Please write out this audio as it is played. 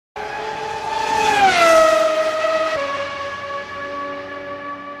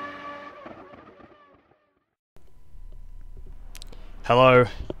Hello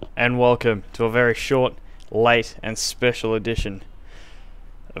and welcome to a very short, late and special edition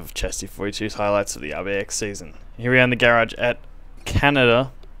of Chesty 42's highlights of the RBX season. Here we are in the garage at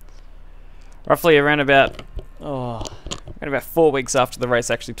Canada, roughly around about 4 weeks after the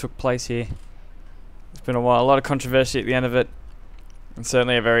race actually took place here. It's been a while, a lot of controversy at the end of it, and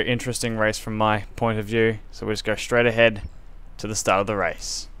certainly a very interesting race from my point of view, so we'll just go straight ahead to the start of the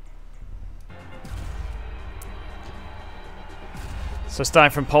race. So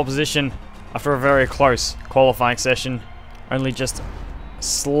starting from pole position after a very close qualifying session, only just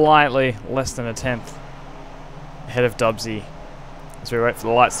slightly less than a tenth ahead of Dubsy as we wait for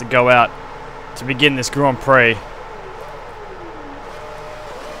the lights to go out to begin this Grand Prix.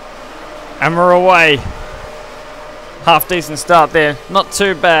 And we're away. Half decent start there, not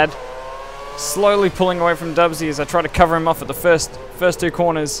too bad. Slowly pulling away from Dubsy as I try to cover him off at the first two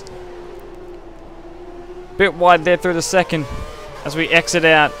corners. Bit wide there through the second. As we exit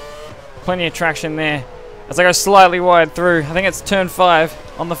out, plenty of traction there. As I go slightly wide through, I think it's turn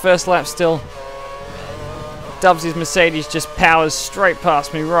 5 on the first lap still. Dubsy's Mercedes just powers straight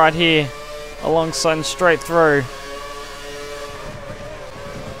past me right here, alongside and straight through.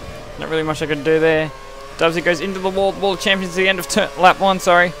 Not really much I could do there. Dubsy goes into the wall of champions at the end of lap 1,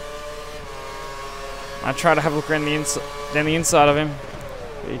 sorry. I try to have a look around down the inside of him.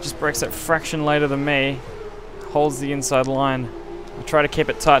 But he just breaks that fraction later than me. Holds the inside line. I try to keep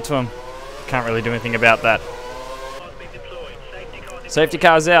it tight to him. Can't really do anything about that. Safety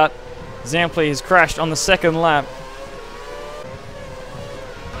car's out. Zampli has crashed on the second lap.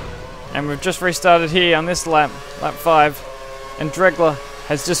 And we've just restarted here on this lap, lap 5. And Dregler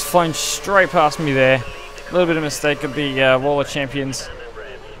has just flown straight past me there. A little bit of mistake of the Waller champions.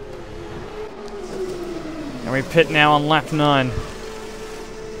 And we pit now on lap 9.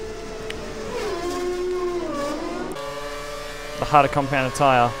 The harder compounded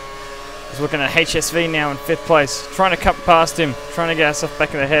tyre. He's looking at HSV now in 5th place, trying to cut past him, trying to get ourselves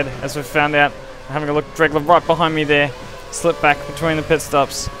back in the head. As we've found out, having a look, Dregler right behind me there, slip back between the pit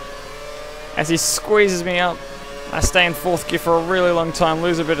stops. As he squeezes me up, I stay in 4th gear for a really long time,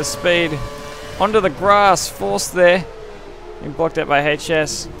 lose a bit of speed. Onto the grass, forced there, being blocked out by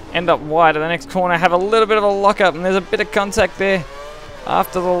HS. End up wide at the next corner, have a little bit of a lockup, and there's a bit of contact there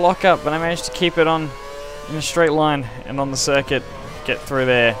after the lockup, but I managed to keep it on in a straight line and on the circuit, get through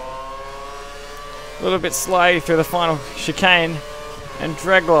there. A little bit slidey through the final chicane, and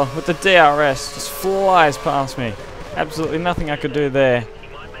Dregler with the DRS just flies past me. Absolutely nothing I could do there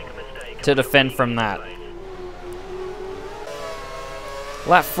to defend from that.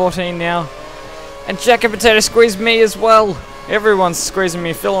 Lap 14 now, and Jack and Potato squeezed me as well. Everyone's squeezing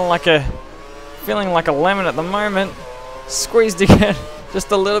me, feeling like a lemon at the moment. Squeezed again.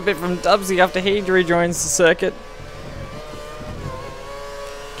 Just a little bit from Dubsy after he rejoins the circuit.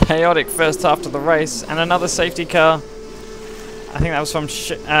 Chaotic first half to the race, and another safety car. I think that was from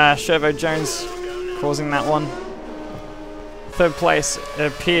Shervo Jones causing that one. 3rd place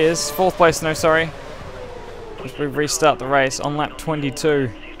it appears. 4th place, no, sorry. As we restart the race on lap 22.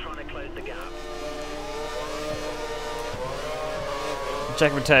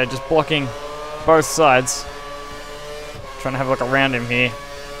 Jack Potato just blocking both sides. Trying to have a look around him here.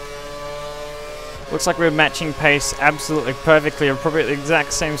 Looks like we're matching pace absolutely perfectly. We're probably at the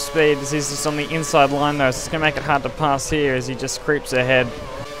exact same speed as he's just on the inside line though, so it's going to make it hard to pass here as he just creeps ahead.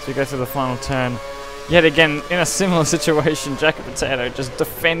 So we go through the final turn. Yet again, in a similar situation, Jack and Potato just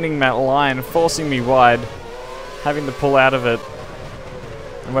defending that line, forcing me wide, having to pull out of it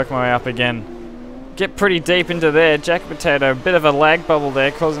and work my way up again. Get pretty deep into there. Jack and Potato, a bit of a lag bubble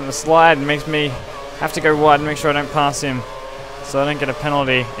there, causing the slide and makes me have to go wide and make sure I don't pass him so I don't get a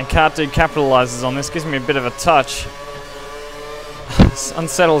penalty. And Cartoon capitalizes on this, gives me a bit of a touch.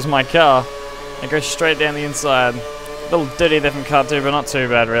 Unsettles my car. It goes straight down the inside. A little dirty there from Cartoon, but not too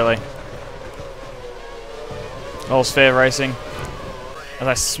bad really. All's fair racing as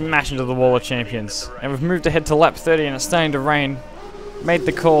I smash into the wall of champions. And we've moved ahead to lap 30 and it's starting to rain. Made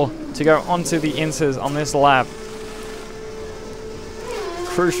the call to go onto the inters on this lap.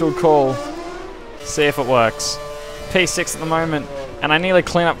 Crucial call. See if it works. P6 at the moment, and I nearly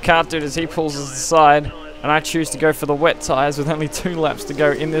clean up Cartoon as he pulls us aside, and I choose to go for the wet tyres with only 2 laps to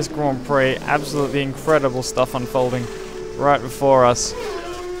go in this Grand Prix. Absolutely incredible stuff unfolding right before us.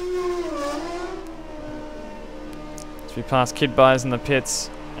 As we pass Kid Byers in the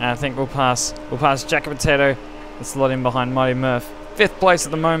pits, and I think we'll pass Jack and Potato and slot in behind Mighty Murph. 5th place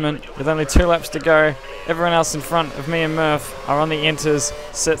at the moment with only 2 laps to go. Everyone else in front of me and Murph are on the inters.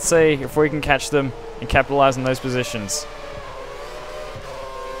 Let's see if we can catch them and capitalise on those positions.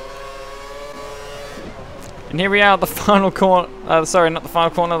 And here we are at the final corner, sorry, not the final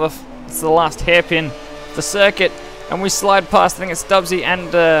corner, it's the last hairpin of the circuit. And we slide past, I think it's Stubbsy and,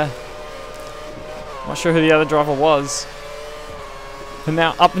 not sure who the other driver was. And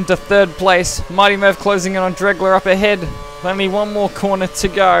now up into 3rd place. Mighty Merv closing in on Dregler up ahead. Only one more corner to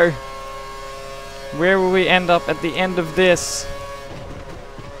go. Where will we end up at the end of this?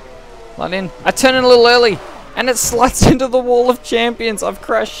 Not in. I turn in a little early, and it slides into the wall of champions. I've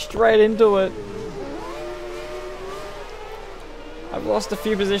crashed straight into it. I've lost a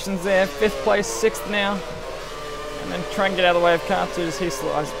few positions there. 5th place, 6th now. And then try and get out of the way of Cartoon as he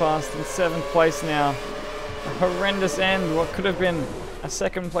slides past. In 7th place now. A horrendous end. What could have been a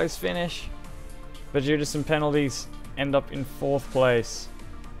 2nd place finish. But due to some penalties, end up in 4th place.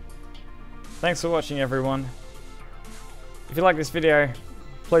 Thanks for watching, everyone. If you like this video,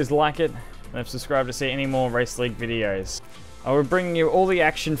 please like it and subscribe to see any more Race League videos. I will bring you all the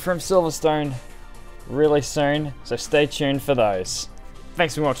action from Silverstone really soon, so stay tuned for those.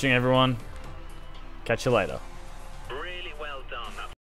 Thanks for watching, everyone. Catch you later.